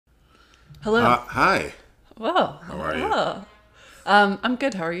Hello. Hi. Whoa. How are you? Hello. I'm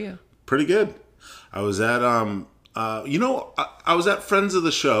good. How are you? Pretty good. I was at I was at Friends of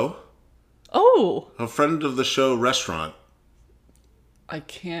the Show, Oh, a friend of the show restaurant. I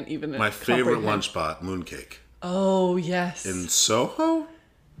can't even. My favorite comprehend. lunch spot, Mooncake, Oh yes. in Soho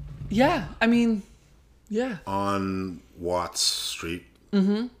Yeah. I mean, yeah. on Watts Street.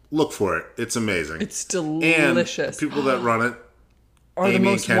 Mm-hmm. Look for it. It's amazing. It's delicious. And the people that run it, are the Amy and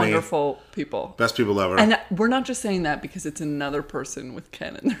most Kenny. wonderful people. best people ever. And we're not just saying that because it's another person with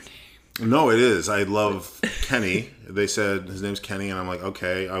Ken in their name. No, it is. I love Kenny. They said his name's Kenny, and I'm like,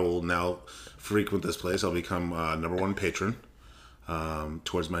 okay, I will now frequent this place. I'll become number one patron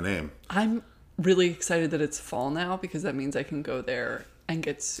towards my name. I'm really excited that it's fall now because that means I can go there and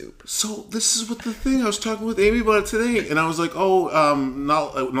get soup. So this is what the thing. I was talking with Amy about it today, and I was like,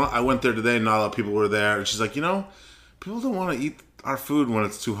 I went there today, and not a lot of people were there. And she's like, people don't want to eat our food when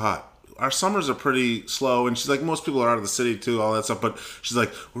it's too hot. Our summers are pretty slow, and she's like, most people are out of the city too, all that stuff. But she's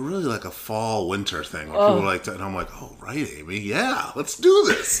like, we're really like a fall winter thing where people like to, and I'm like, oh right, Amy, yeah, let's do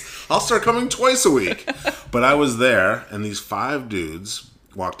this. I'll start coming twice a week. But I was there, and these 5 dudes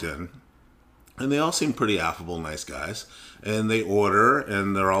walked in, and they all seem pretty affable, nice guys. And they order,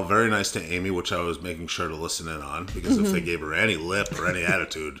 and they're all very nice to Amy, which I was making sure to listen in on, because if they gave her any lip or any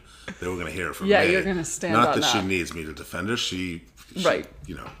attitude, they were going to hear it from me. Yeah, you're going to stand Not on that she that. needs me to defend her. She Right.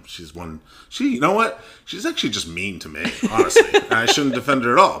 She's one. You know what? She's actually just mean to me, honestly. And I shouldn't defend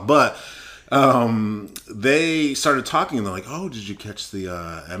her at all. But they started talking, and they're like, "Oh, did you catch the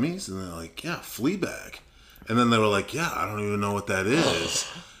Emmys?" And they're like, "Yeah, Fleabag." And then they were like, "Yeah, I don't even know what that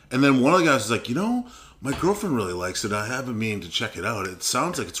is." And then one of the guys was like, my girlfriend really likes it. I have been meaning to check it out. It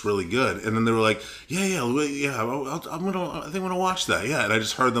sounds like it's really good. And then they were like, yeah. I think I'm gonna watch that. Yeah. And I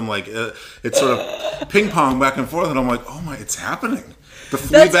just heard them like it's sort of ping pong back and forth, and I'm like, oh my, it's happening. The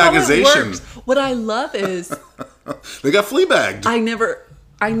That's how it Fleabagization. works. What I love is They got Fleabagged. I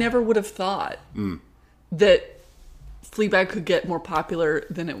never would have thought that Fleabag could get more popular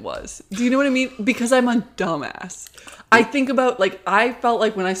than it was. Do you know what I mean? Because I'm a dumbass. I think about, I felt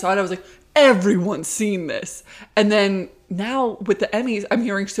like when I saw it, I was like, everyone's seen this. And then now with the Emmys, I'm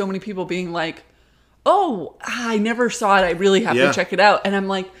hearing so many people being like, oh, I never saw it. I really have to check it out. And I'm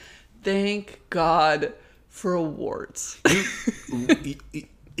like, thank God for awards.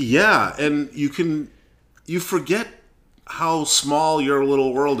 Yeah, and you forget how small your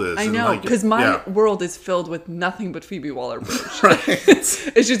little world is. I and know, because my world is filled with nothing but Phoebe Waller-Bridge. Right.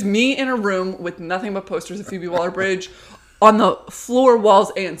 It's just me in a room with nothing but posters of Phoebe Waller-Bridge on the floor,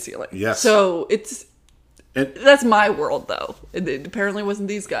 walls, and ceiling. Yes. So And- that's my world, though. It apparently wasn't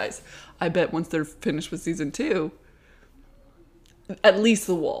these guys. I bet once they're finished with season 2, at least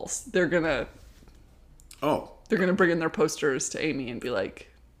the walls, they're gonna bring in their posters to Amy and be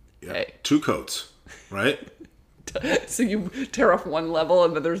like, hey. 2 coats, right? So you tear off one level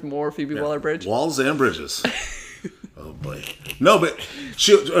and then there's more Phoebe Waller-Bridge. Walls and bridges. Oh boy. No, but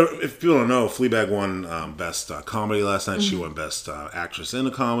if people don't know, Fleabag won best comedy last night. She won best actress in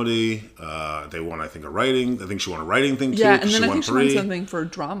a comedy. They won, I think, a writing. I think she won a writing thing too. Yeah, and then she I won think 3. she won something for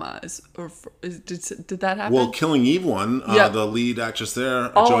drama. Did that happen? Well, Killing Eve won. Yeah. The lead actress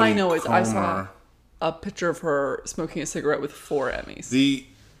there. All Jodie I know is I saw Comer. a picture of her smoking a cigarette with 4 Emmys.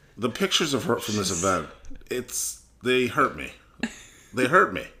 The pictures of her from this event. They hurt me. They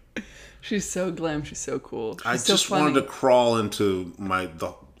hurt me. She's so glam. She's so cool. She's I so just funny. wanted to crawl into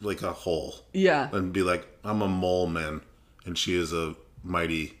like a hole. Yeah. And be like, I'm a mole man, and she is a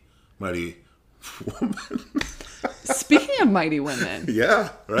mighty, mighty woman. Speaking of mighty women. Yeah,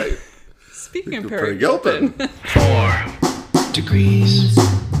 right. Speaking of Perry Perry Gilpin. Gilpin. 4 degrees. 3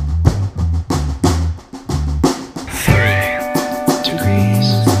 degrees.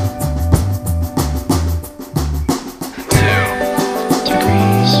 2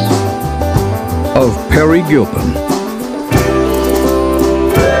 degrees. Of Perry Gilpin.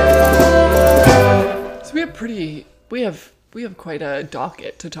 So we have quite a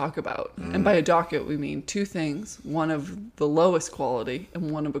docket to talk about. And by a docket we mean 2 things. One of the lowest quality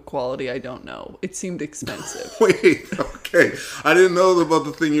and one of a quality I don't know. It seemed expensive. Wait, okay. I didn't know about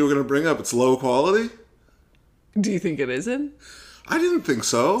the thing you were going to bring up. It's low quality? Do you think it isn't? I didn't think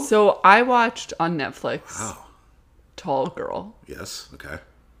so. So I watched on Netflix Wow. Tall Girl. Yes, okay.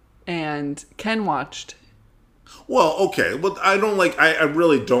 And Ken watched. Well, okay. Well, I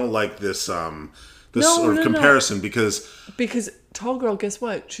really don't like this sort of comparison because Tall Girl, guess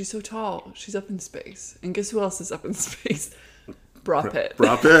what? She's so tall. She's up in space. And guess who else is up in space? Brad Pitt.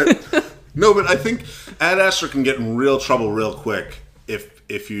 Brad Pitt. No, but I think Ad Astra can get in real trouble real quick if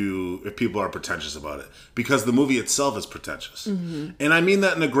if people are pretentious about it, because the movie itself is pretentious, and I mean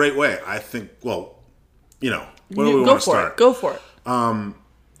that in a great way. I think, well, where do we want to start? Go for it.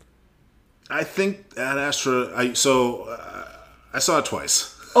 I think Ad Astra. I saw it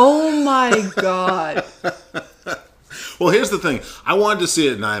twice. Oh my god! Well, here's the thing. I wanted to see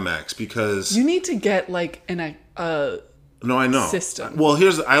it in IMAX because You need to get like no, I know system. Well,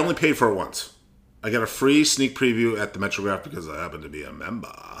 I only paid for it once. I got a free sneak preview at the Metrograph because I happen to be a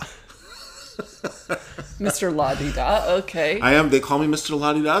member. Mr. La-di-da. Okay. I am. They call me Mr.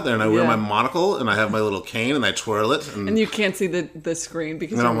 La-di-da there, and I wear Yeah. my monocle, and I have my little cane, and I twirl it, and you can't see the screen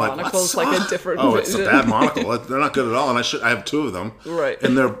because and your I'm like, monocle's what's like a different Oh, it's a vision. bad monocle. They're not good at all, and I have two of them. Right.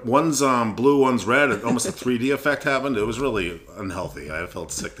 And one's blue, one's red. Almost a 3D effect happened. It was really unhealthy. I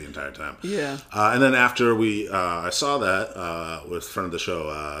felt sick the entire time. Yeah. And then after I saw that with a friend of the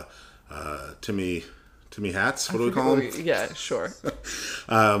show, Timmy Hatz. What do we call him? Yeah, sure.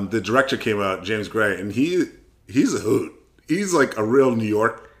 The director came out, James Gray, and he's a hoot. He's like a real New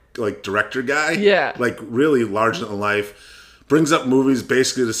York like director guy. Yeah. Like really large in life. Brings up movies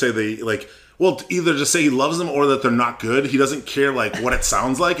basically to say either to say he loves them or that they're not good. He doesn't care like what it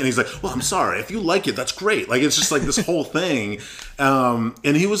sounds like, and he's like, "Well, I'm sorry. If you like it, that's great." Like it's just like this whole thing.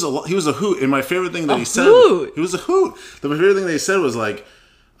 And he was a hoot. And my favorite thing that he said, hoot. he was a hoot. My favorite thing that he said was like,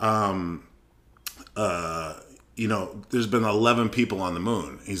 there's been 11 people on the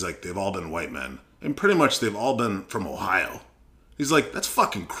moon. He's like, they've all been white men. And pretty much they've all been from Ohio. He's like, that's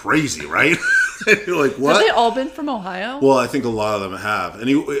fucking crazy, right? And you're like, what? Have they all been from Ohio? Well, I think a lot of them have. And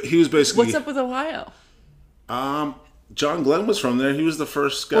he was basically... What's up with Ohio? John Glenn was from there. He was the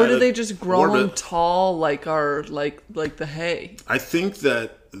first guy. Or do they just grow them tall like our like the hay? I think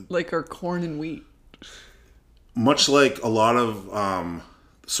that... Like our corn and wheat. Much like a lot of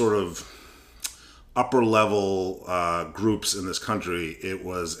sort of upper level groups in this country, it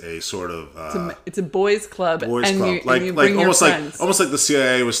was a sort of it's a boys club. Boys and club, you, like and you bring almost your friends. like almost like the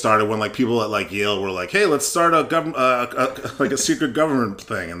CIA was started when like people at like Yale were like, "Hey, let's start a secret government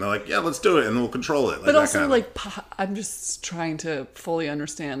thing," and they're like, "Yeah, let's do it, and we'll control it." Like, But that also, kind of like, I'm just trying to fully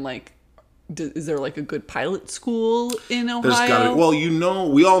understand, like, is there like a good pilot school in Ohio? There's got to be.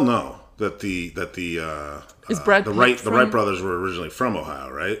 Well, we all know that the Is Brad the Pitt Wright from- brothers were originally from Ohio,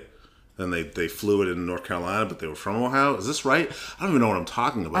 right? Then they flew it in North Carolina, but they were from Ohio. Is this right? I don't even know what I'm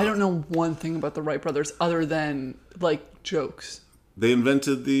talking about. I don't know one thing about the Wright brothers other than like jokes. They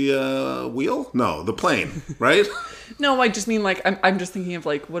invented the wheel? No, the plane, right? No, I just mean like I'm just thinking of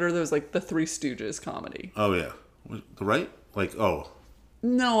like what are those like the Three Stooges comedy? Oh yeah, the right? Like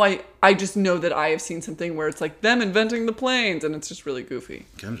No, I just know that I have seen something where it's like them inventing the planes, and it's just really goofy.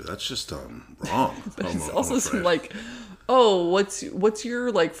 Kendra, that's just wrong. It's also some like, oh, what's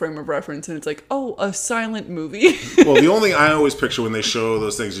your like frame of reference? And it's like, oh, a silent movie. Well, the only thing I always picture when they show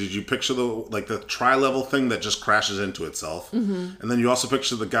those things is you picture the tri-level thing that just crashes into itself, and then you also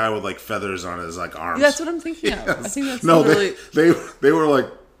picture the guy with like feathers on his like arms. That's what I'm thinking of. I think that's no, literally... they were like.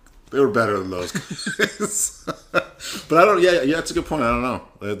 They were better than those guys. But I don't. Yeah, that's a good point. I don't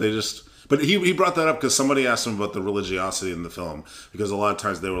know. They just. But he brought that up because somebody asked him about the religiosity in the film, because a lot of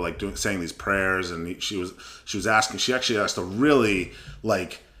times they were like saying these prayers, and she was asking. She actually asked a really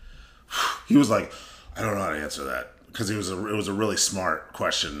like. He was like, I don't know how to answer that, because it was a really smart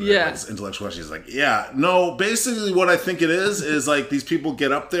question. Yeah. It's an intellectual question. He's like, yeah, no. Basically, what I think it is like these people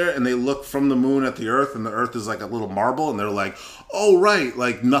get up there and they look from the moon at the Earth, and the Earth is like a little marble, and they're like, oh right,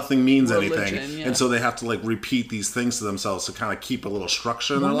 like nothing means Religion, anything, yeah. and so they have to like repeat these things to themselves to kind of keep a little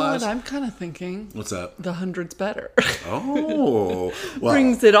structure in You their know lives. what I'm kind of thinking? What's that? The 100's better. Oh, well,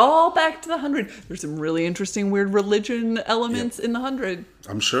 Brings it all back to the 100. There's some really interesting, weird religion elements in the 100.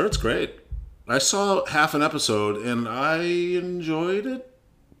 I'm sure it's great. I saw half an episode and I enjoyed it.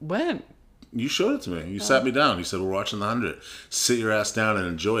 When? You showed it to me. You sat me down. You said, we're watching the 100. Sit your ass down and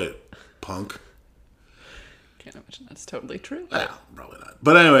enjoy it, punk. Can't imagine that's totally true. Probably not.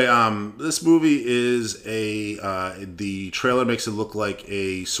 But anyway, this movie is the trailer makes it look like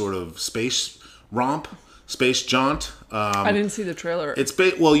a sort of space romp, space jaunt. I didn't see the trailer.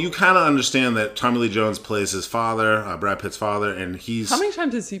 Well, you kind of understand that Tommy Lee Jones plays his father, Brad Pitt's father, and he's... How many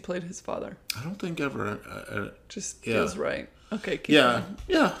times has he played his father? I don't think ever... Just feels right. Okay, keep Yeah, going.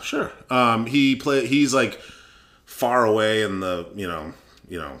 yeah, sure. He's like far away in the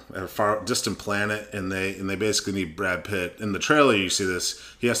at a far distant planet, and they basically need Brad Pitt. In the trailer, you see this.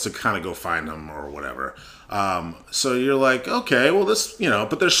 He has to kind of go find him or whatever. So you're like, okay, well this,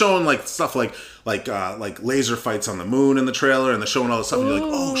 but they're showing like stuff like laser fights on the moon in the trailer, and they're showing all this stuff, and you're like,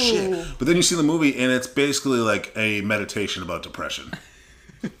 oh shit. But then you see the movie, and it's basically like a meditation about depression.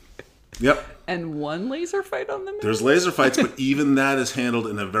 Yep. and one laser fight on the moon. There's laser fights, but even that is handled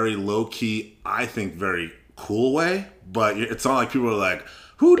in a very low key, I think, very cool way. But it's not like people are like,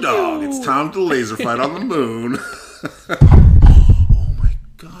 "Who dog? It's time to laser fight on the moon." Oh my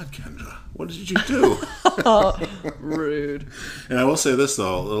God, Kendra, what did you do? Rude. And I will say this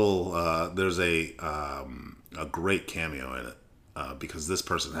though, there's a great cameo in it because this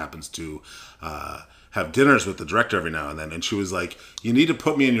person happens to have dinners with the director every now and then, and she was like, "You need to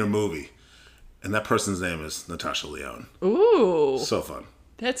put me in your movie," and that person's name is Natasha Lyonne. Ooh, So fun.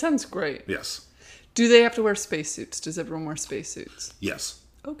 that sounds great. Yes. Do they have to wear spacesuits? Does everyone wear spacesuits? Yes.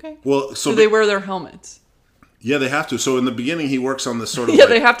 Okay. Well, so Do they wear their helmets? yeah, they have to. So in the beginning, he works on this sort of Yeah, like,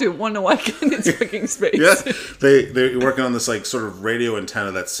 they have to. Wanna know why? It's fucking space. yeah, they're working on this like sort of radio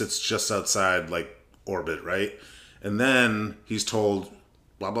antenna that sits just outside like orbit, right? And then he's told,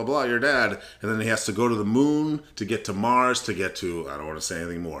 blah blah blah, your dad, and then he has to go to the moon to get to Mars to get to, I don't want to say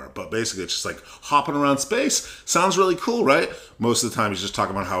anything more, but basically it's just like hopping around space. Sounds really cool, right? Most of the time he's just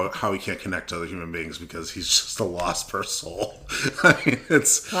talking about how he can't connect to other human beings because he's just a lost per soul. I mean,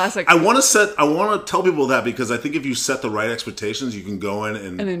 it's Classic. I want to tell people that because I think if you set the right expectations, you can go in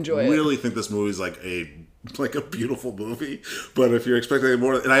and enjoy it. really think this movie's like a beautiful movie. But if you're expecting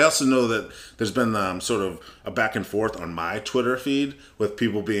more, and I also know that there's been sort of a back and forth on my Twitter feed with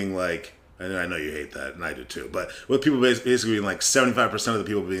people being like, and I know you hate that, and I do too, but with people basically being like 75% of the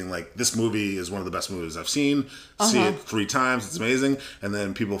people being like, this movie is one of the best movies I've seen. See it 3 times, it's amazing. And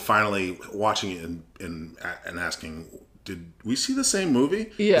then people finally watching it and asking, did we see the same movie?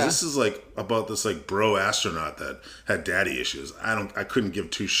 'Cause Yeah. this is like about this like bro astronaut that had daddy issues. I couldn't give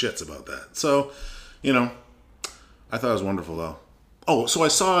 2 shits about that. So, you know, I thought it was wonderful though. Oh, so I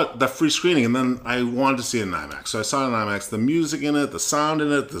saw the free screening and then I wanted to see it in IMAX. So I saw it in IMAX, the music in it, the sound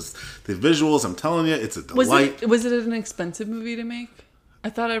in it, the visuals. I'm telling you, it's a delight. Was it an expensive movie to make? I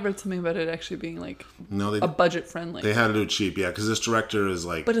thought I read something about it actually being like No, a budget friendly. they had to do it cheap, yeah, because this director is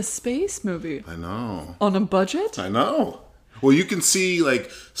like, But a space movie I know. on a budget? I know. Well, you can see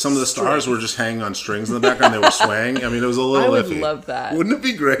like some of the stars were just hanging on strings in the background. They were swaying. I mean, it was a little I would iffy. love that. Wouldn't it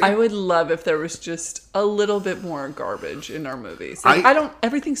be great? I would love if there was just a little bit more garbage in our movies. Like, I- I don't.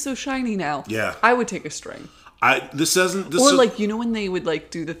 Everything's so shiny now. Yeah. I would take a string. This doesn't. This Or is, like, you know, when they would like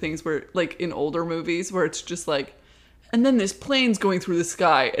do the things where like in older movies where it's just like, and then this plane's going through the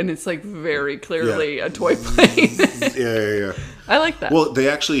sky and it's like very clearly a toy plane. yeah. I like that. Well,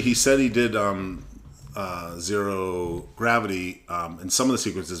 he said he did Zero Gravity in some of the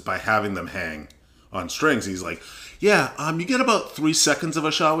sequences by having them hang on strings. He's like, yeah, you get about 3 seconds of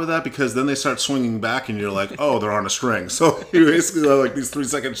a shot with that because then they start swinging back and you're like, oh, they're on a string. So you basically have like these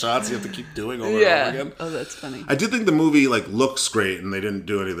 3-second shots you have to keep doing over and over again. Oh, that's funny. I did think the movie like looks great, and they didn't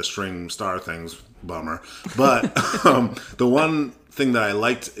do any of the string star things. Bummer. But the one thing that I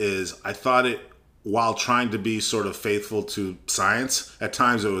liked is I thought it, while trying to be sort of faithful to science, at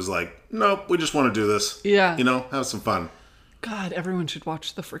times it was like, nope, we just want to do this. Yeah. You know, have some fun. God, everyone should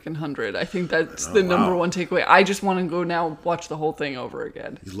watch the freaking 100. I think that's the number one takeaway. I just want to go now watch the whole thing over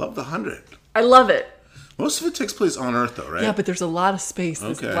again. You love the 100. I love it. Most of it takes place on Earth, though, right? Yeah, but there's a lot of space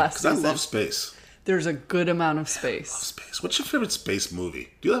this okay. last Because I season. love space. There's a good amount of space. Space. What's your favorite space movie?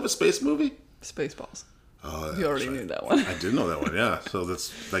 Do you have a space movie? Spaceballs. Oh, You already knew that one. I did know that one. Yeah. So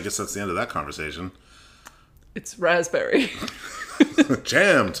I guess that's the end of that conversation. It's raspberry.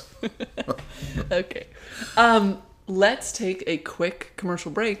 Jammed. Okay. Let's take a quick commercial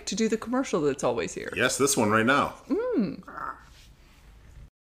break to do the commercial that's always here. Yes, this one right now.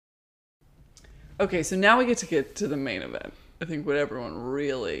 Okay, so now we get to the main event. I think what everyone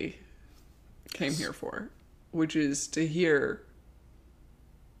really came here for, which is to hear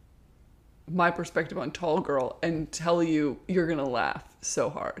my perspective on Tall Girl and tell you you're going to laugh so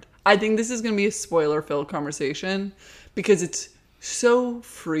hard. I think this is going to be a spoiler-filled conversation because it's so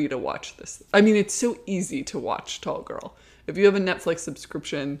free to watch this. I mean, it's so easy to watch Tall Girl. If you have a Netflix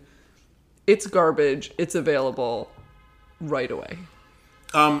subscription, it's garbage. It's available right away.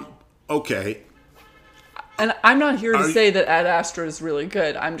 Okay. And I'm not here to say that Ad Astra is really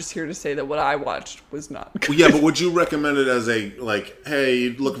good. I'm just here to say that what I watched was not good. Yeah, but would you recommend it as a, like, hey,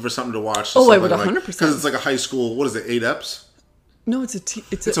 looking for something to watch? Oh, I would 100%. 100%. Because it's like a high school, what is it, 8 eps? No, it's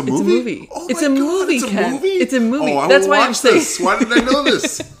a movie? Oh it's my a God, movie, it's a Ken. movie? It's a movie. Oh, I That's will why I'm watch saying this. Why didn't I know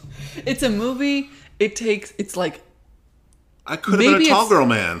this? It's a movie. It's like I could have been a Maybe tall it's- girl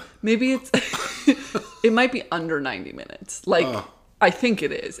man. maybe it's it might be under 90 minutes. Like I think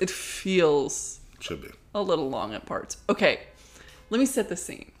it is. It feels Should be. a little long at parts. Okay. Let me set the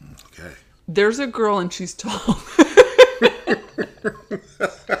scene. Okay. There's a girl and she's tall.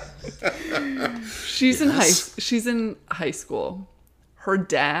 she's in high school. Her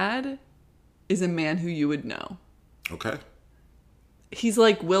dad is a man who you would know. Okay. He's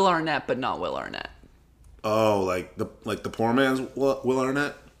like Will Arnett, but not Will Arnett. Oh, like the poor man's Will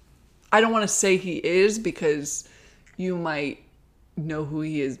Arnett? I don't want to say he is because you might know who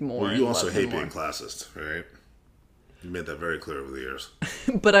he is more. Well, and you also love him hate being more. classist, right? You made that very clear over the years.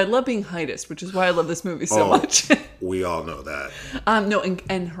 But I love being heightist, which is why I love this movie so much. We all know that. No,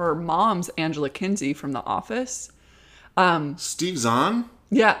 and her mom's Angela Kinsey from The Office. Steve Zahn?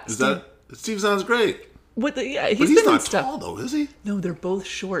 Yeah. Steve Zahn's great. He's But been he's in not stuff. tall, though, is he? No, they're both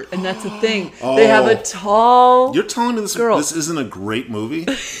short, and that's the thing. They have a tall. You're telling me this Girl. this isn't a great movie?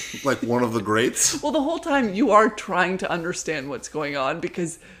 Like one of the greats? Well, the whole time you are trying to understand what's going on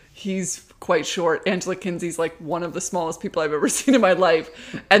because he's quite short. Angela Kinsey's like one of the smallest people I've ever seen in my life,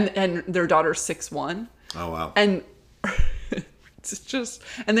 and their daughter's 6'1". Oh, wow. And it's just,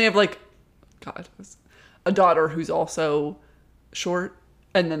 and they have like, God, a daughter who's also short,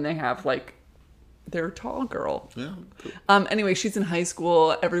 and then they have like their tall girl. Yeah. Anyway, she's in high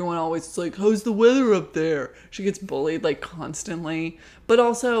school. Everyone always is like, how's the weather up there? She gets bullied like constantly, but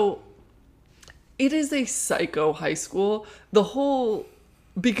also it is a psycho high school. The whole,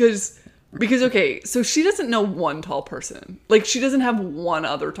 because okay, so she doesn't know one tall person. Like she doesn't have one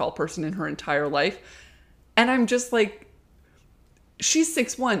other tall person in her entire life. And I'm just like, she's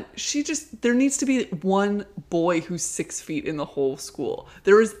 6'1". There needs to be one boy who's 6 feet in the whole school.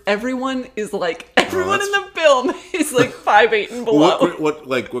 Everyone in the film is like 5'8" and below.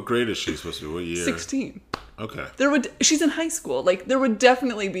 What grade is she supposed to be? What year? 16. Okay. She's in high school. Like there would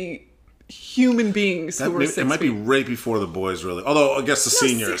definitely be human beings who were 6 feet. It might be right before the boys really. Although I guess the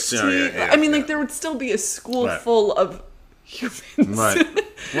seniors. 16. Yeah, I mean, like there would still be a school Right. full of humans. Right.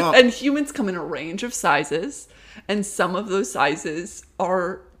 Well, And humans come in a range of sizes, and some of those sizes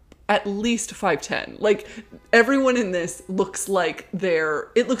are at least 5'10". Like everyone in this looks like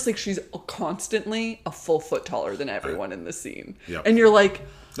she's constantly a full foot taller than everyone in the scene. Yep. And you're like,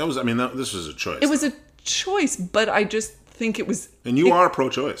 this was a choice. it was a choice, but I just think it was. And you are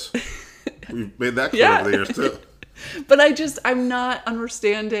pro-choice. We've made that clear Yeah. over the years too. But I'm not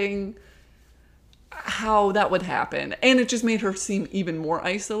understanding how that would happen. And it just made her seem even more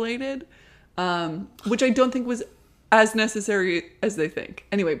isolated, which I don't think was as necessary as they think.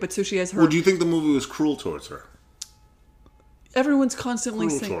 Anyway, but so she has her... Well, do you think the movie was cruel towards her? Everyone's constantly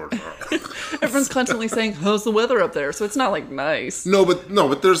Cruel saying... towards her. Everyone's constantly saying, how's the weather up there? So it's not like nice. No,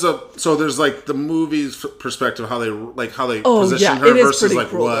 but there's like the movie's perspective, how they Oh position yeah, her it is versus pretty like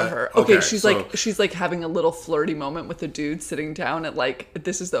cruel what to her. Okay, she's so- like having a little flirty moment with the dude sitting down at like,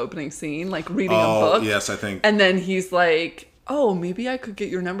 this is the opening scene, like reading a book. Yes, I think. And then he's like, oh, maybe I could get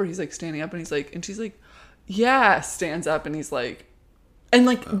your number. He's like standing up and she's like, yeah, stands up and he's like, and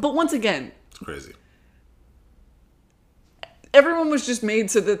like, but once again, It's crazy. everyone was just made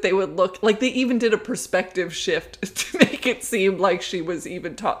so that they would look like they even did a perspective shift to make it seem like she was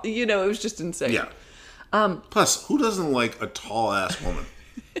even tall. You know, it was just insane. Yeah. Plus, who doesn't like a tall ass woman?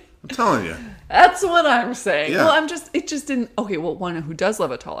 I'm telling you. That's what I'm saying. Yeah. Well, it just didn't. Okay, well, one who does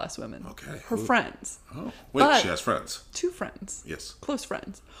love a tall ass woman. Okay. Her friends. Oh, wait, But- she has friends. 2 friends. Yes. Close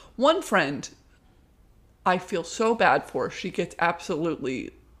friends. One friend, I feel so bad for. She gets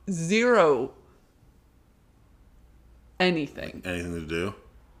absolutely zero anything. Anything to do?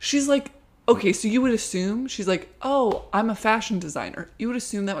 She's like, okay, so you would assume, she's like, oh, I'm a fashion designer. You would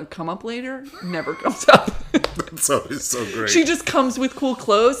assume that would come up later. Never comes up. It's always so great. She just comes with cool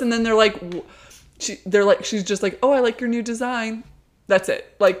clothes, and then they're like, she's just like, oh, I like your new design. That's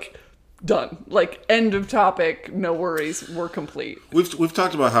it. Like, done. Like, end of topic. No worries. We're complete. We've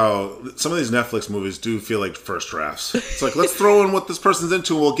talked about how some of these Netflix movies do feel like first drafts. It's like, let's throw in what this person's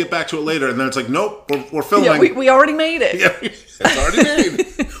into and we'll get back to it later. And then it's like, nope, we're filming. Yeah, we already made it. Yeah, it's already made.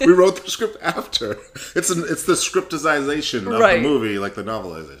 We wrote the script after. It's the scriptization of Right. the movie, like the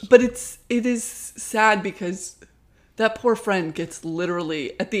novelization. But it is sad because that poor friend gets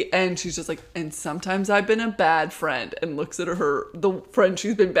literally at the end. She's just like, and sometimes I've been a bad friend, and looks at the friend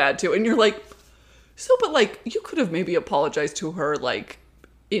she's been bad to, and you're like, so, but like you could have maybe apologized to her like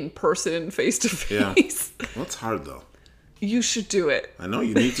in person, face to Yeah. face. Well, it's hard though. You should do it, I know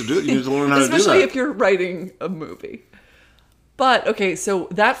you need to do it. You need to learn how to do especially that. if you're writing a movie. But okay, so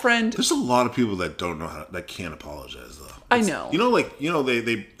that friend, There's a lot of people that don't know how that can't apologize though. I know.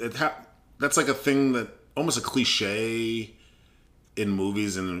 That's like a thing that almost a cliche in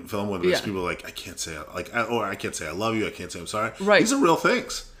movies and in film when there's Yeah. people like I can't say I love you, I can't say I'm sorry. Right. These are real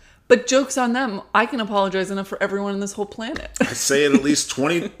things. but joke's on them. I can apologize enough for everyone on this whole planet. I say it at least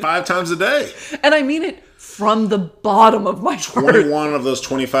 25 times a day. And I mean it from the bottom of my heart. 21 of those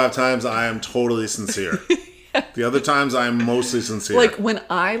 25 times I am totally sincere. The other times I'm mostly sincere. Like when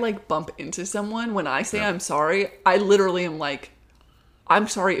I like bump into someone, when I say I'm sorry, I literally am like, I'm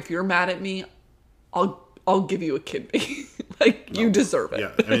sorry if you're mad at me, I'll give you a kidney. Like you deserve it.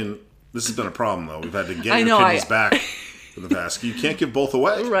 Yeah, I mean, this has been a problem though. We've had to get I your know, kidneys back for the past. You can't give both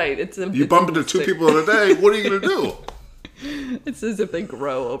away. Right. You bump into two people in a day. What are you gonna do? It's as if they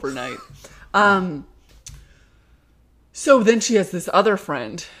grow overnight. So then she has this other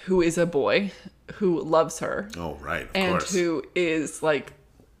friend who is a boy who loves her. Oh right, of and course. who is like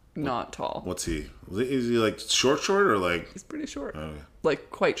not tall. What's he? Is he like short or like? He's pretty short. Oh, yeah. Like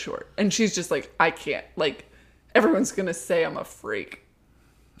quite short. And she's just like, I can't. Like everyone's gonna say I'm a freak.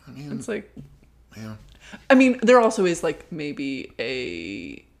 I mean, It's like, yeah. I mean, there also is like maybe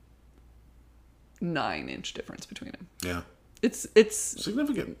a 9-inch difference between them. Yeah. It's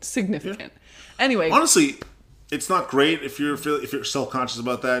Significant. significant. Anyway, Honestly, it's not great if you're self-conscious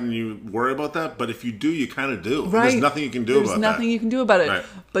about that and you worry about that, but if you do, you kind of do. right. There's nothing you can do There's about nothing that. you can do about it. Right.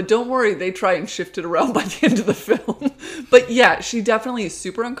 But don't worry, they try and shift it around by the end of the film. But yeah, she definitely is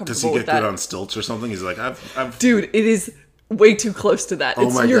super uncomfortable Does he with get that. good on stilts or something? He's like, I've Dude, it is way too close to that. Oh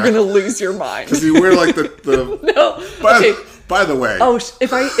my You're God. gonna lose your mind. Does he wear like the No. By, Okay. by the way, Oh,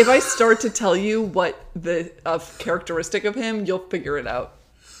 if I start to tell you what the characteristic of him, you'll figure it out.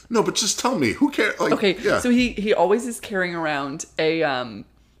 no, but just tell me. Who cares? Like, Okay, yeah. so he always is carrying around a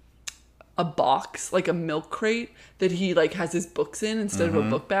box, like a milk crate that he like has his books in instead of a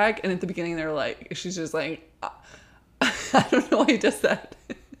book bag. And at the beginning, they're like, she's just like, I don't know why he does that.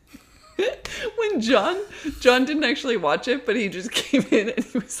 When John didn't actually watch it, but he just came in and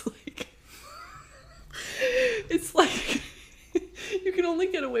he was like, it's like you can only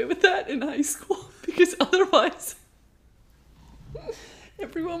get away with that in high school because otherwise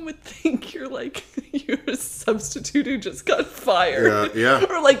everyone would think you're a substitute who just got fired. Yeah.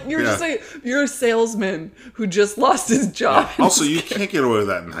 Or like you're a salesman who just lost his job. Also, you can't get away with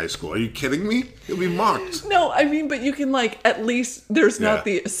that in high school. Are you kidding me? You'll be mocked. No, I mean, but you can like at least there's Yeah. not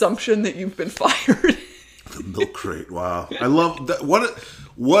the assumption that you've been fired. The milk crate. Wow. I love that.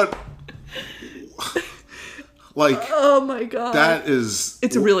 What? Like, Oh my god. that is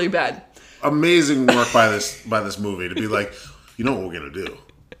It's really bad. amazing work by this movie to be like, you know what we're gonna do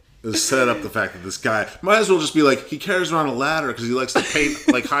is set up the fact that this guy might as well just be like, he carries around a ladder because he likes to paint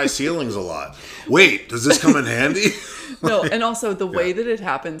like high ceilings a lot. Wait, does this come in handy? No, and also the way that it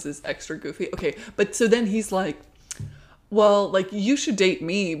happens is extra goofy. Okay, but so then he's like, well, like you should date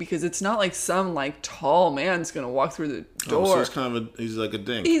me because it's not like some like tall man's gonna walk through the door. So he's like a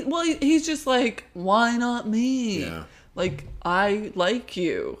dink. He's just like, why not me? Yeah. Like I like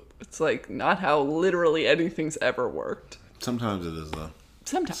you. It's like not how literally anything's ever worked. Sometimes it is though.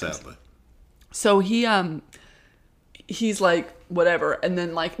 Sometimes. Sadly. So he's like whatever, and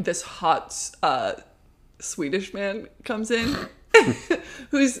then like this hot Swedish man comes in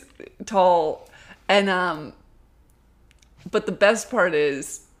who's tall, and but the best part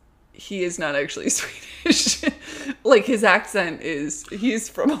is he is not actually Swedish. Like his accent is he's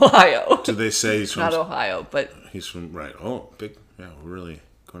from Ohio. Do they say he's from? Not Ohio, but He's from right. Oh, big. Yeah, we're really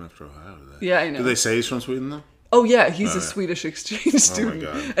going after Ohio today. yeah, I know. Do they say he's from Sweden though? Oh yeah, he's a yeah. Swedish exchange student,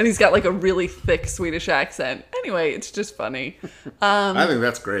 God. and he's got like a really thick Swedish accent. Anyway, it's just funny. I think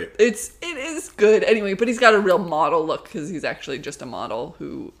that's great. It is good anyway, but he's got a real model look because he's actually just a model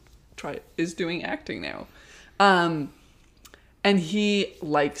who is doing acting now, and he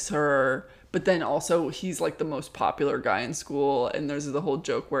likes her. But then also he's like the most popular guy in school, and there's the whole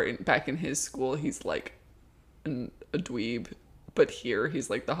joke where back in his school he's like a dweeb, but here he's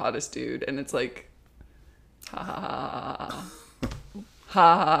like the hottest dude, and it's like. Ha ha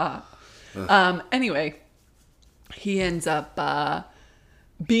ha ha. Anyway, he ends up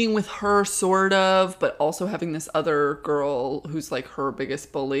being with her sort of, but also having this other girl who's like her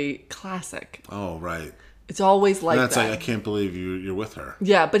biggest bully. Classic. Oh right. It's always like That's that. like I can't believe you're with her.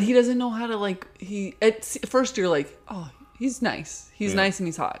 Yeah, but he doesn't know how to like. At first you're like, oh, he's nice. He's nice and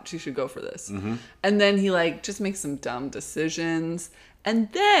he's hot. She should go for this. Mm-hmm. And then he like just makes some dumb decisions, and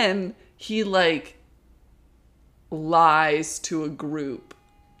then he like lies to a group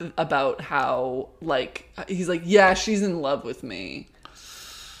about how like he's like, yeah, she's in love with me.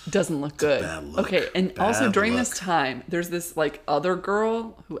 Doesn't look good. bad look. Okay, and Bad also during look. this time there's this like other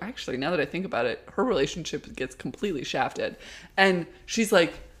girl who actually, now that I think about it, her relationship gets completely shafted, and she's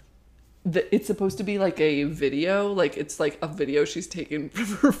like it's supposed to be like a video, like it's like a video she's taken from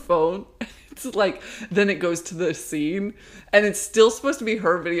her phone. It's like then it goes to the scene and it's still supposed to be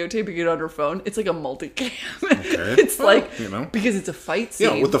her videotaping it on her phone. It's like a multicam. Okay. It's like, you know. because it's a fight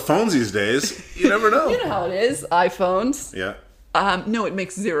scene. Yeah, with the phones these days, you never know. You know how it is, iPhones. Yeah. No, it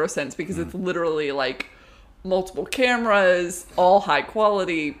makes zero sense because it's literally like multiple cameras, all high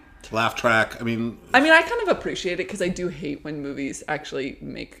quality. Laugh track. I mean, I kind of appreciate it because I do hate when movies actually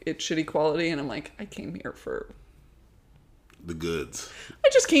make it shitty quality, and I'm like, I came here for the goods. I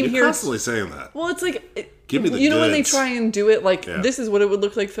just came You're here. constantly saying that. Well, it's like, Give me the you know, when they goods. try and do it, like, Yeah. this is what it would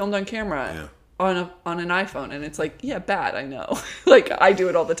look like filmed on camera Yeah. on an iPhone, and it's like, yeah, bad, I know. Like, I do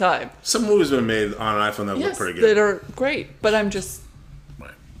it all the time. Some movies have been made on an iPhone that look Yes, pretty good. that are great, but I'm just, Right.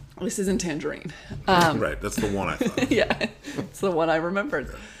 this isn't Tangerine. Right. That's the one I thought. Yeah, it's the one I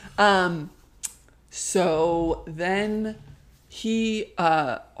remembered. So then he,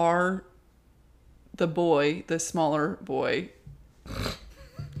 the boy, the smaller boy,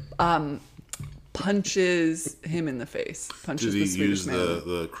 punches him in the face. Punches Did he the Swedish use man.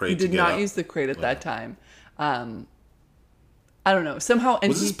 the crate He to did get not up? use the crate at that time. I don't know. Somehow, and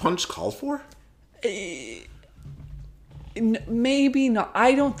Was this punch called for? maybe not.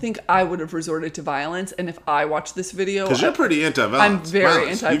 I don't think I would have resorted to violence. And if I watched this video, Because you're pretty anti-violence. I'm very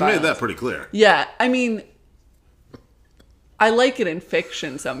Violence. anti-violence. You've made that pretty clear. yeah, I mean, I like it in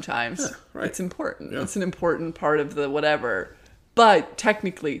fiction sometimes. Yeah, right. It's important. Yeah. It's an important part of the whatever. But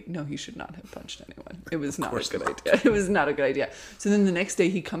technically, no, he should not have punched anyone. It was not a good idea. It was not a good idea. So then the next day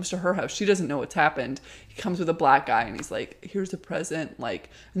he comes to her house. She doesn't know what's happened. He comes with a black guy and he's like, here's a present. Like,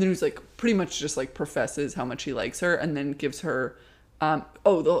 and then he's like, pretty much just like professes how much he likes her and then gives her,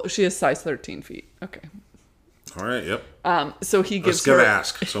 she has size 13 feet. Okay. All right. Yep. So he gives gonna her,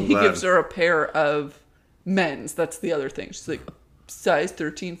 ask, so I'm he glad. gives her a pair of men's. That's the other thing. She's like, size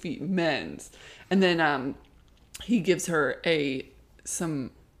 13 feet men's. And then, he gives her some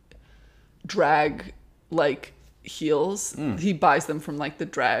drag like heels. He buys them from like the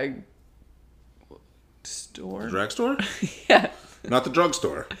drag store. Drugstore? Yeah, Not the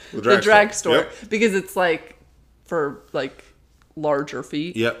drugstore. The the drag store Yep. because it's like for like larger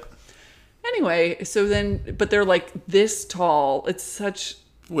feet. Yep. Anyway, so then, but they're like this tall. It's such.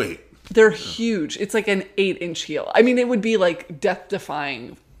 Wait. They're huge. It's like an 8-inch heel. I mean, it would be like death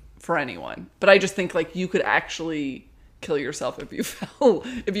defying for anyone. But I just think like you could actually kill yourself if you fell,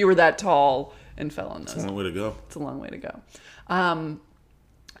 if you were that tall and fell on those. That's a long way to go. It's a long way to go.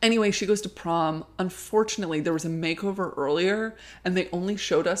 Anyway, she goes to prom. Unfortunately, there was a makeover earlier and they only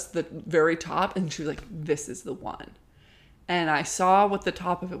showed us the very top and she was like, this is the one. And I saw what the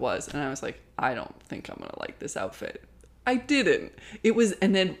top of it was and I was like, I don't think I'm going to like this outfit. I didn't. It was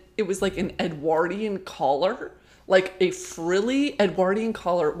like an Edwardian collar, like a frilly Edwardian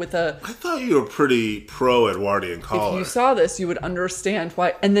collar with a. I thought you were pretty pro Edwardian collar. If you saw this, you would understand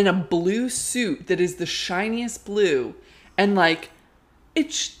why. And then a blue suit that is the shiniest blue, and like,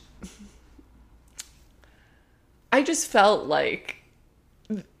 I just felt like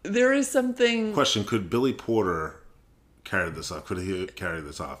there is something. Question: could Billy Porter carry this off? Could he carry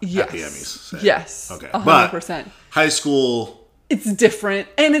this off? Yes. At the Emmys. Say? Yes. Okay. 100%. But high school. It's different,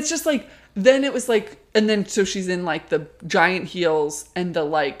 and it's just like then it was like, and then so she's in like the giant heels and the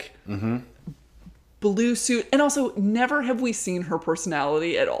like blue suit, and also never have we seen her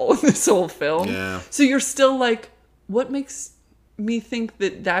personality at all in this whole film. Yeah. So you're still like, what makes me think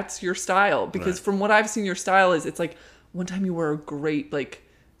that that's your style? Because Right. from what I've seen, your style is it's like one time you wear a great like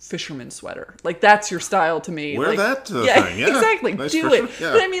fisherman sweater, like that's your style to me. Wear like, that to the thing, yeah. Exactly. Nice Do fisherman, it.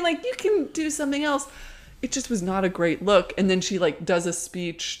 yeah. But I mean, like you can do something else. It just was not a great look. And then she like does a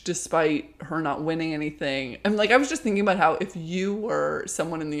speech despite her not winning anything. And like I was just thinking about how if you were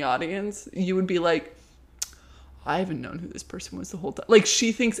someone in the audience, you would be like, I haven't known who this person was the whole time. Like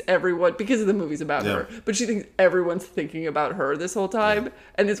she thinks everyone, because of the movie's about Yeah. her, but she thinks everyone's thinking about her this whole time. Yeah.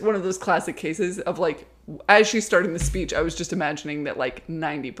 And it's one of those classic cases of like, as she's starting the speech, I was just imagining that like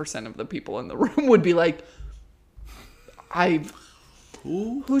 90% of the people in the room would be like,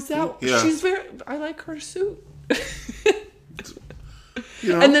 who's that? Yeah. She's I like her suit.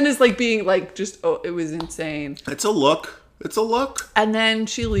 You know, And then it's like being like, it was insane. it's a look. It's a look. And then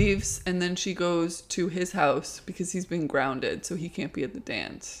she leaves and then she goes to his house because he's been grounded. So he can't be at the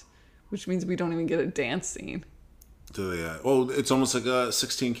dance, which means we don't even get a dance scene. Do they? It's almost like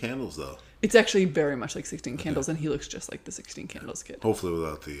 16 Candles, though. It's actually very much like 16 Candles and he looks just like the 16 Candles kid. Hopefully,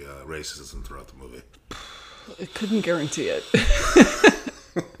 without the racism throughout the movie. I couldn't guarantee it.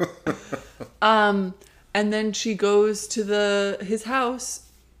 And then she goes to his house.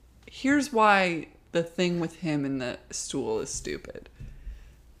 Here's why the thing with him and the stool is stupid.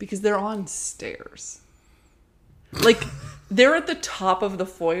 Because they're on stairs. Like, they're at the top of the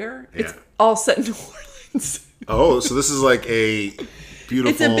foyer. It's Yeah. all set in New Orleans. Oh, so this is like a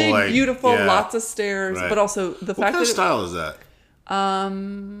beautiful. It's a big, like, beautiful, yeah. lots of stairs. Right. But also the What fact kind of that style is that? I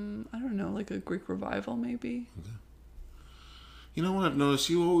don't know, like a Greek revival maybe. You know what I've noticed?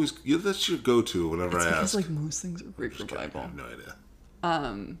 That's your go-to whenever I Because ask. like most things are Greek or I Bible. have no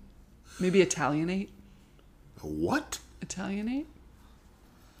idea. Maybe Italianate. A what? Italianate.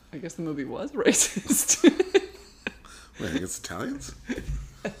 I guess the movie was racist. Wait, against Italians?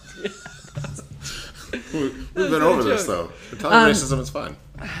 We've been over this, though. Italian racism is fine.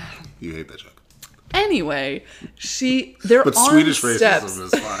 You hate that joke. Anyway, they're But on Swedish steps.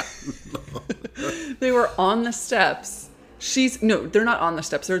 racism is fine. They were on the steps. No, they're not on the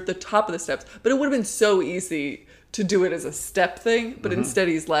steps. They're at the top of the steps. But it would have been so easy to do it as a step thing. But instead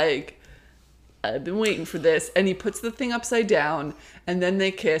he's like, I've been waiting for this. And he puts the thing upside down. And then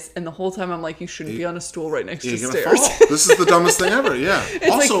they kiss. And the whole time I'm like, you shouldn't be on a stool right next to You're gonna stairs. fall. This is the dumbest thing ever, yeah. It's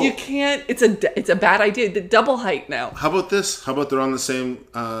Also, like you can't. It's a bad idea. The double height now. how about this? How about they're on the same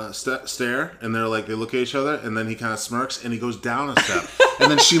stair, and they look at each other, and then he kind of smirks, and he goes down a step,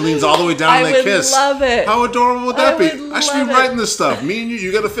 and then she leans all the way down, and I they would kiss. love it. How adorable would that I be? would I should be love it. writing this stuff. Me and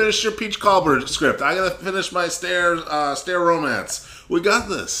you got to finish your Peach Cobbler script. I got to finish my stair romance. We got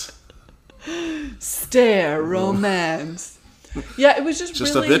this. Stare romance. Yeah, it was just A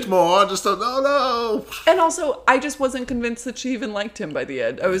really... bit more. No. And also, I just wasn't convinced that she even liked him by the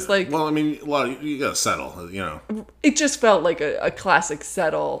end. I was like, Well, I mean, you got to settle, you know. it just felt like a classic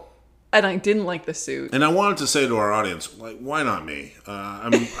settle. And I didn't like the suit. And I wanted to say to our audience, like, why not me?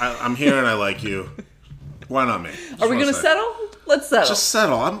 I'm here and I like you. Why not me? Are we going to settle? Let's settle. Just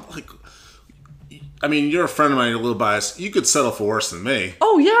settle. I'm like, I mean, you're a friend of mine. You're a little biased. You could settle for worse than me.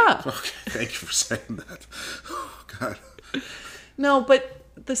 Oh, yeah. Okay, thank you for saying that. Oh, God. No, but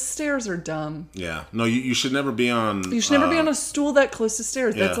the stairs are dumb. Yeah. No, you should never be on. You should never be on a stool that close to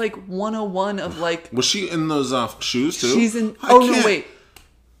stairs. yeah. That's like 101 of like... Was she in those shoes too? She's in... I Oh, no, can't. wait.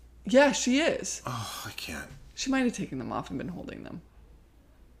 Yeah, she is. Oh, I can't. She might have taken them off and been holding them.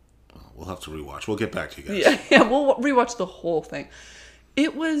 We'll have to rewatch. We'll get back to you guys. Yeah, we'll rewatch the whole thing.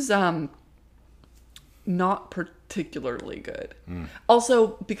 It was not particularly good.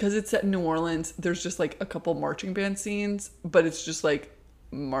 Also, because it's set in New Orleans, there's just like a couple marching band scenes, but it's just like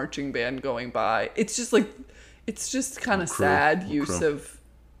marching band going by. It's just like, it's just kind of sad use crew. of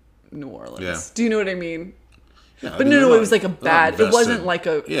New Orleans. Yeah. Do you know what I mean? Yeah, But I mean, no, they're it not- was like a they're not bad, it wasn't invested. like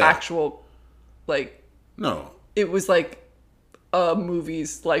a Yeah. actual, like, No. it was like a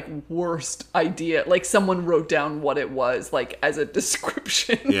movie's like worst idea. Like someone wrote down what it was like as a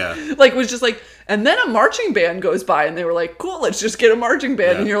description. Yeah. Like it was just like, and then a marching band goes by and they were like, cool, let's just get a marching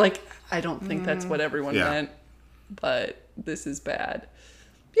band. Yeah. And you're like, I don't think that's what everyone Yeah. meant, but this is bad.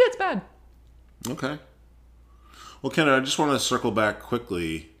 Yeah, it's bad. Okay. Well, Kendra, I just want to circle back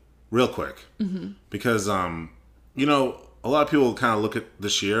real quick, because you know, a lot of people kind of look at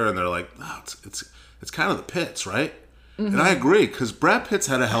this year and they're like, oh, it's kind of the pits, right? And I agree, because Brad Pitt's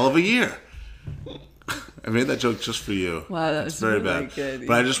had a hell of a year. I made that joke just for you. Wow, that it's was very really bad. good.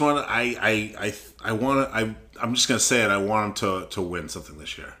 But I just want to. I'm just gonna say it. I want him to win something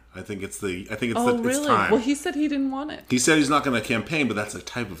this year. I think it's Oh, it's really? time. Well, he said he didn't want it. He said he's not going to campaign, but that's a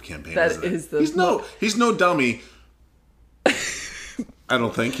type of campaign. That isn't it? is the- he's no dummy. I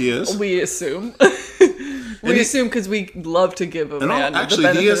don't think he is. We assume. And he- assume because we love to give a And man actually, the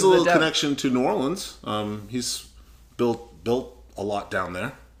benefit he has of a the little doubt. connection to New Orleans. He's built a lot down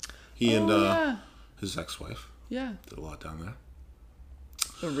there. He and yeah. his ex-wife Yeah, did a lot down there.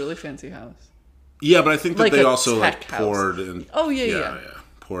 a really fancy house. Yeah, but I think that Like they a also tech house. poured in. Oh, yeah.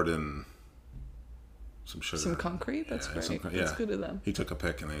 Poured in some sugar, Some concrete? That's Yeah, great. some That's good of them. He took a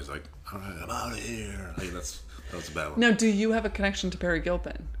pic and he was like, "All right, I'm out of here." Like, that was a bad one. Now, do you have a connection to Perry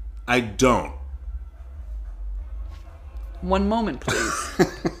Gilpin? I don't. One moment, please.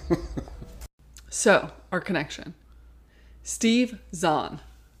 So, our connection. Steve Zahn.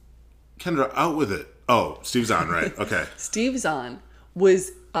 Kendra, out with it. Oh, Steve Zahn, right? Okay. Steve Zahn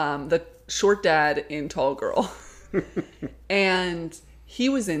was the short dad in Tall Girl. And he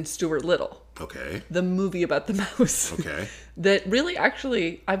was in Stuart Little, Okay. the movie about the mouse. Okay. That really,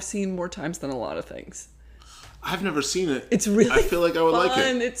 actually, I've seen more times than a lot of things. I've never seen it. It's really I feel like I would like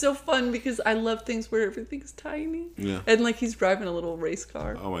fun. it. It's so fun because I love things where everything's tiny. Yeah. And like he's driving a little race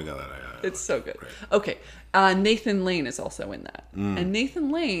car. Oh my god, It's so good. Okay. Nathan Lane is also in that. And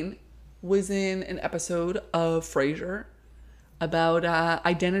Nathan Lane was in an episode of Frasier about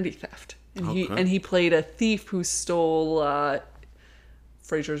identity theft. And he played a thief who stole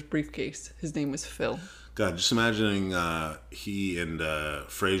Frasier's briefcase. His name was Phil. God, just imagining he and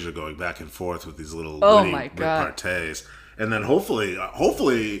Frasier going back and forth with these little Oh witty my God. repartees. And then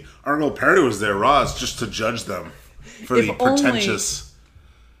hopefully Arnold Perry was there, Roz, just to judge them for If the only- pretentious.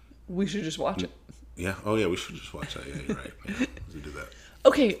 We should just watch it. Yeah. Oh yeah, we should just watch that. Yeah, you're right. Yeah, we do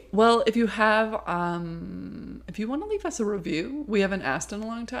Okay, well, if you have, if you want to leave us a review, we haven't asked in a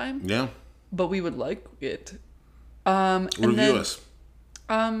long time, Yeah. but we would like it. Review us.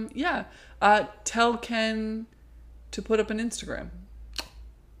 Yeah. Tell Ken to put up an Instagram.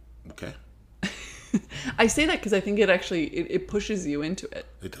 Okay. I say that because I think it actually it pushes you into it.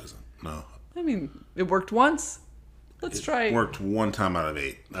 It doesn't. No. I mean, it worked once. Let's try it. Worked 1 time out of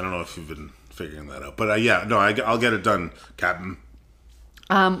 8. I don't know if you've been figuring that out, but yeah, no, I'll get it done, Captain.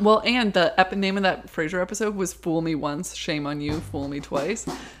 Well, and the name of that Frasier episode was "Fool Me Once, Shame on You, Fool Me Twice."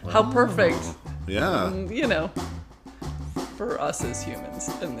 How perfect, Yeah. you know, for us as humans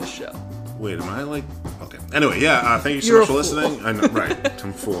in this show. Wait, am I like? Okay. Anyway, yeah. Thank you so You're much a for fool. listening. I know, right?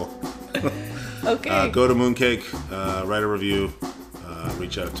 I'm a fool. Okay. Go to Mooncake, write a review,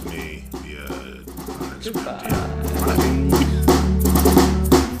 reach out to me via Instagram. Goodbye. DM. Bye.